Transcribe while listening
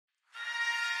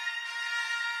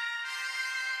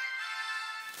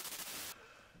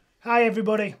Hi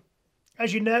everybody.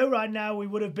 As you know, right now we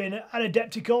would have been at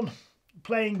Adepticon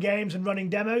playing games and running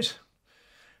demos.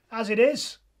 As it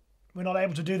is, we're not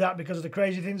able to do that because of the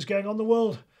crazy things going on in the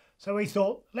world. So we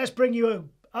thought, let's bring you an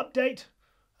update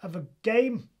of a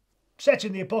game set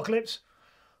in the apocalypse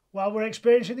while we're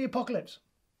experiencing the apocalypse.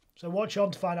 So watch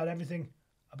on to find out everything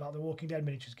about the Walking Dead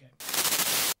miniatures game.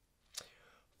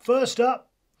 First up,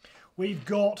 we've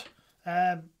got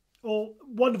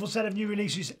wonderful set of new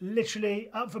releases literally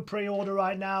up for pre-order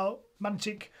right now.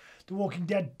 Mantic, The Walking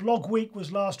Dead blog week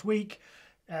was last week.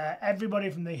 Everybody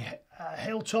from the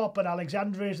Hilltop and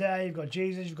Alexandria is there. You've got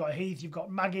Jesus, you've got Heath, you've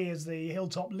got Maggie as the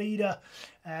Hilltop leader.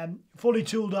 Fully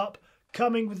tooled up,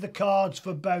 coming with the cards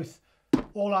for both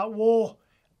All Out War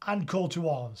and Call to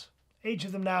Arms. Each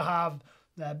of them now have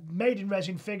their made in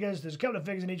resin figures. There's a couple of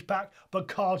figures in each pack, but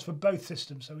cards for both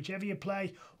systems. So whichever you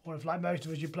play, or if like most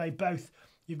of us you play both,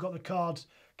 you've got the cards,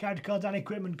 character cards and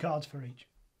equipment cards for each.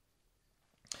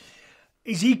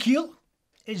 Ezekiel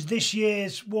is this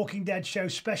year's Walking Dead show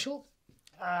special,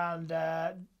 and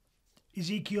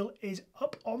Ezekiel is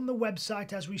up on the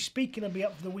website as we speak, and it'll be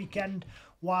up for the weekend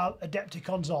while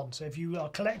Adepticon's on. So if you are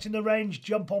collecting the range,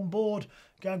 jump on board,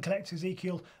 go and collect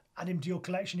Ezekiel, add him to your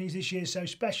collection. He's this year's so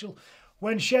special.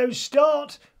 When shows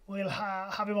start, we'll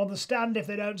have him on the stand. If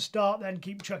they don't start, then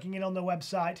keep chucking in on the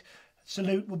website.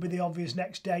 Salute will be the obvious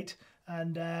next date,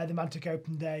 and the Mantic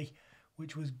Open Day,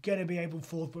 which was going to be April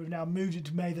 4th, but we've now moved it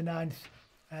to May the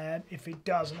 9th. If it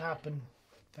doesn't happen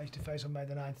face-to-face on May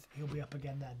the 9th, he'll be up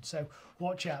again then. So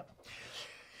watch out.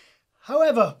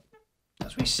 However,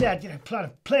 as we said,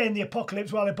 playing the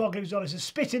apocalypse while the apocalypse is on is a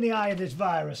spit in the eye of this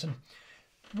virus. And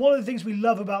one of the things we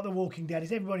love about The Walking Dead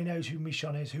is everybody knows who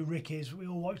Michonne is, who Rick is. We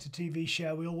all watch the TV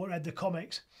show. We all read the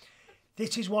comics.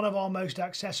 This is one of our most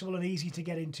accessible and easy to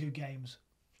get into games.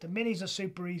 The minis are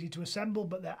super easy to assemble,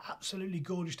 but they're absolutely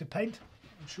gorgeous to paint.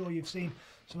 I'm sure you've seen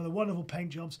some of the wonderful paint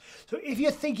jobs. So if you're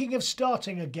thinking of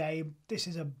starting a game, this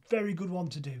is a very good one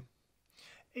to do.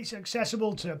 It's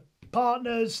accessible to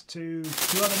partners, to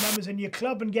other members in your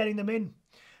club and getting them in.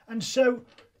 And so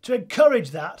to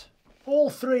encourage that, all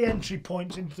three entry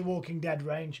points into the Walking Dead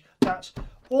range, that's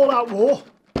All Out War,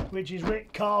 which is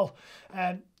Rick, Carl,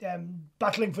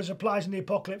 battling for supplies in the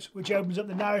apocalypse, which opens up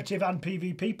the narrative and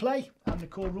PvP play and the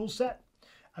core rule set,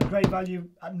 and great value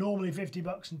at normally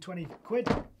 $50 and 20 quid,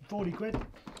 40 quid.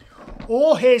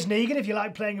 Or here's Negan, if you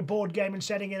like playing a board game and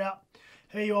setting it up.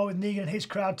 Here you are with Negan and his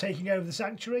crowd taking over the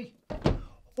sanctuary.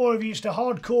 Or if you're just a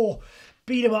hardcore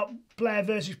beat 'em up player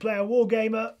versus player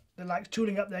wargamer that likes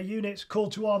tooling up their units, Call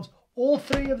to Arms. All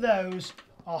three of those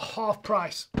are half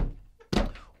price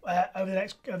over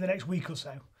the next week or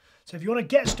so. So if you want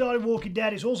to get started Walking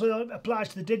Dead, it also applies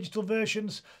to the digital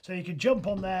versions, so you can jump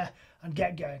on there and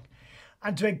get going.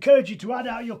 And to encourage you to add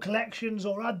out your collections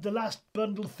or add the last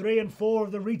bundle 3 and 4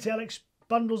 of the retail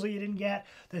bundles that you didn't get,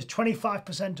 there's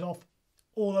 25% off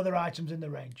all other items in the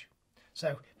range.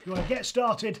 So if you want to get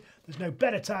started, there's no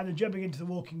better time than jumping into The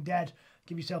Walking Dead.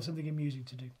 Give yourself something amusing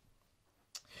to do.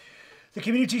 The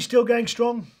community's still going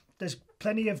strong. There's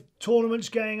plenty of tournaments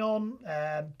going on.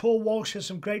 Paul Walsh has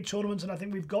some great tournaments, and I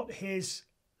think we've got his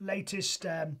latest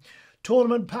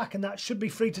tournament pack, and that should be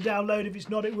free to download. If it's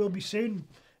not, it will be soon.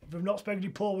 If we've not spoken to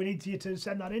Paul, we need you to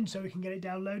send that in so we can get it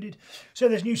downloaded. So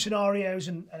there's new scenarios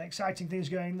and exciting things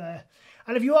going there.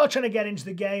 And if you are trying to get into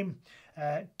the game,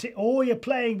 or you're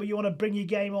playing but you want to bring your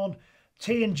game on,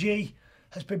 T&G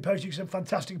has been posting some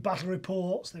fantastic battle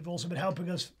reports. They've also been helping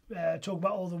us talk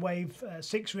about all the Wave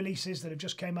 6 releases that have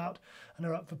just came out and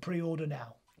are up for pre-order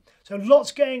now. So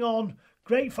lots going on,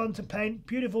 great fun to paint,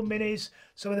 beautiful minis,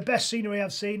 some of the best scenery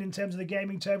I've seen in terms of the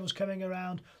gaming tables coming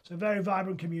around. So a very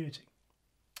vibrant community.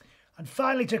 And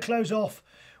finally, to close off,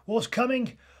 what's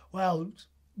coming? Well,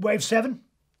 Wave 7.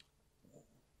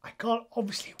 I can't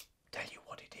obviously tell you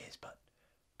what it is, but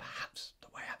perhaps the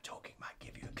way I'm talking might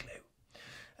give you a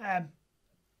clue.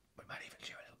 We might even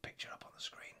show a little picture up on the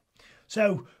screen.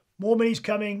 So more minis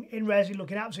coming in resin,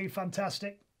 looking absolutely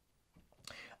fantastic.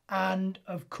 And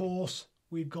of course,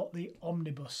 we've got the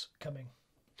Omnibus coming.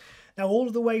 Now, all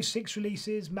of the Wave 6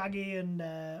 releases, Maggie and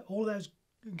all those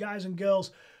guys and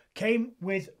girls came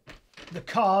with the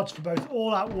cards for both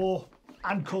All Out War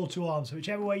and Call to Arms. So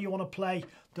whichever way you want to play,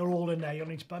 they're all in there. You'll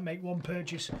need to make one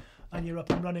purchase and you're up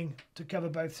and running to cover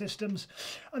both systems.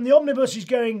 And the Omnibus is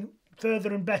going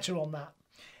further and better on that.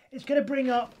 It's going to bring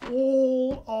up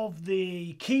all of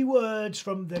the keywords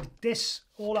from this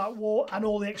All Out War and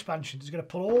all the expansions. It's going to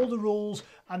pull all the rules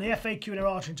and the FAQ and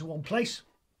errata into one place.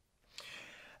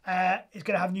 It's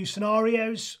going to have new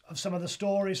scenarios of some of the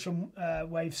stories from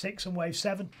Wave 6 and Wave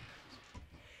 7.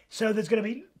 So there's going to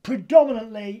be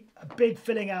predominantly a big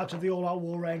filling out of the All Out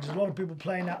War range. There's a lot of people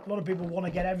playing that. A lot of people want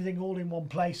to get everything all in one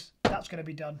place. That's going to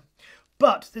be done.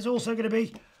 But there's also going to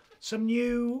be some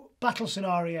new battle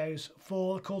scenarios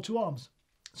for the Call to Arms.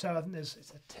 So I think it's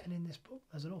a 10 in this book.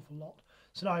 There's an awful lot.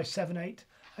 Scenario 7, 8.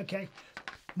 Okay,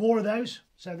 more of those.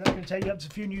 So that's going to take you up to a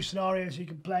few new scenarios so you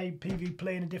can play PvP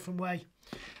in a different way.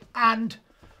 And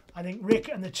I think Rick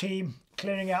and the team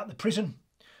clearing out the prison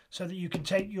so that you can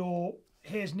take your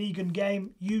here's Negan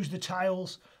game, use the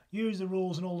tiles, use the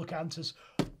rules and all the counters,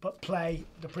 but play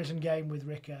the prison game with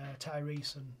Rick,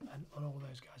 Tyrese and all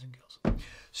those guys and girls.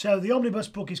 So the Omnibus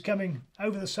book is coming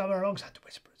over the summer alongside the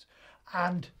Whisperers.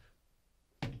 And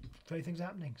great things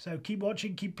happening. So keep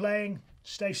watching, keep playing,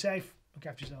 stay safe, look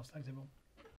after yourselves. Thanks everyone.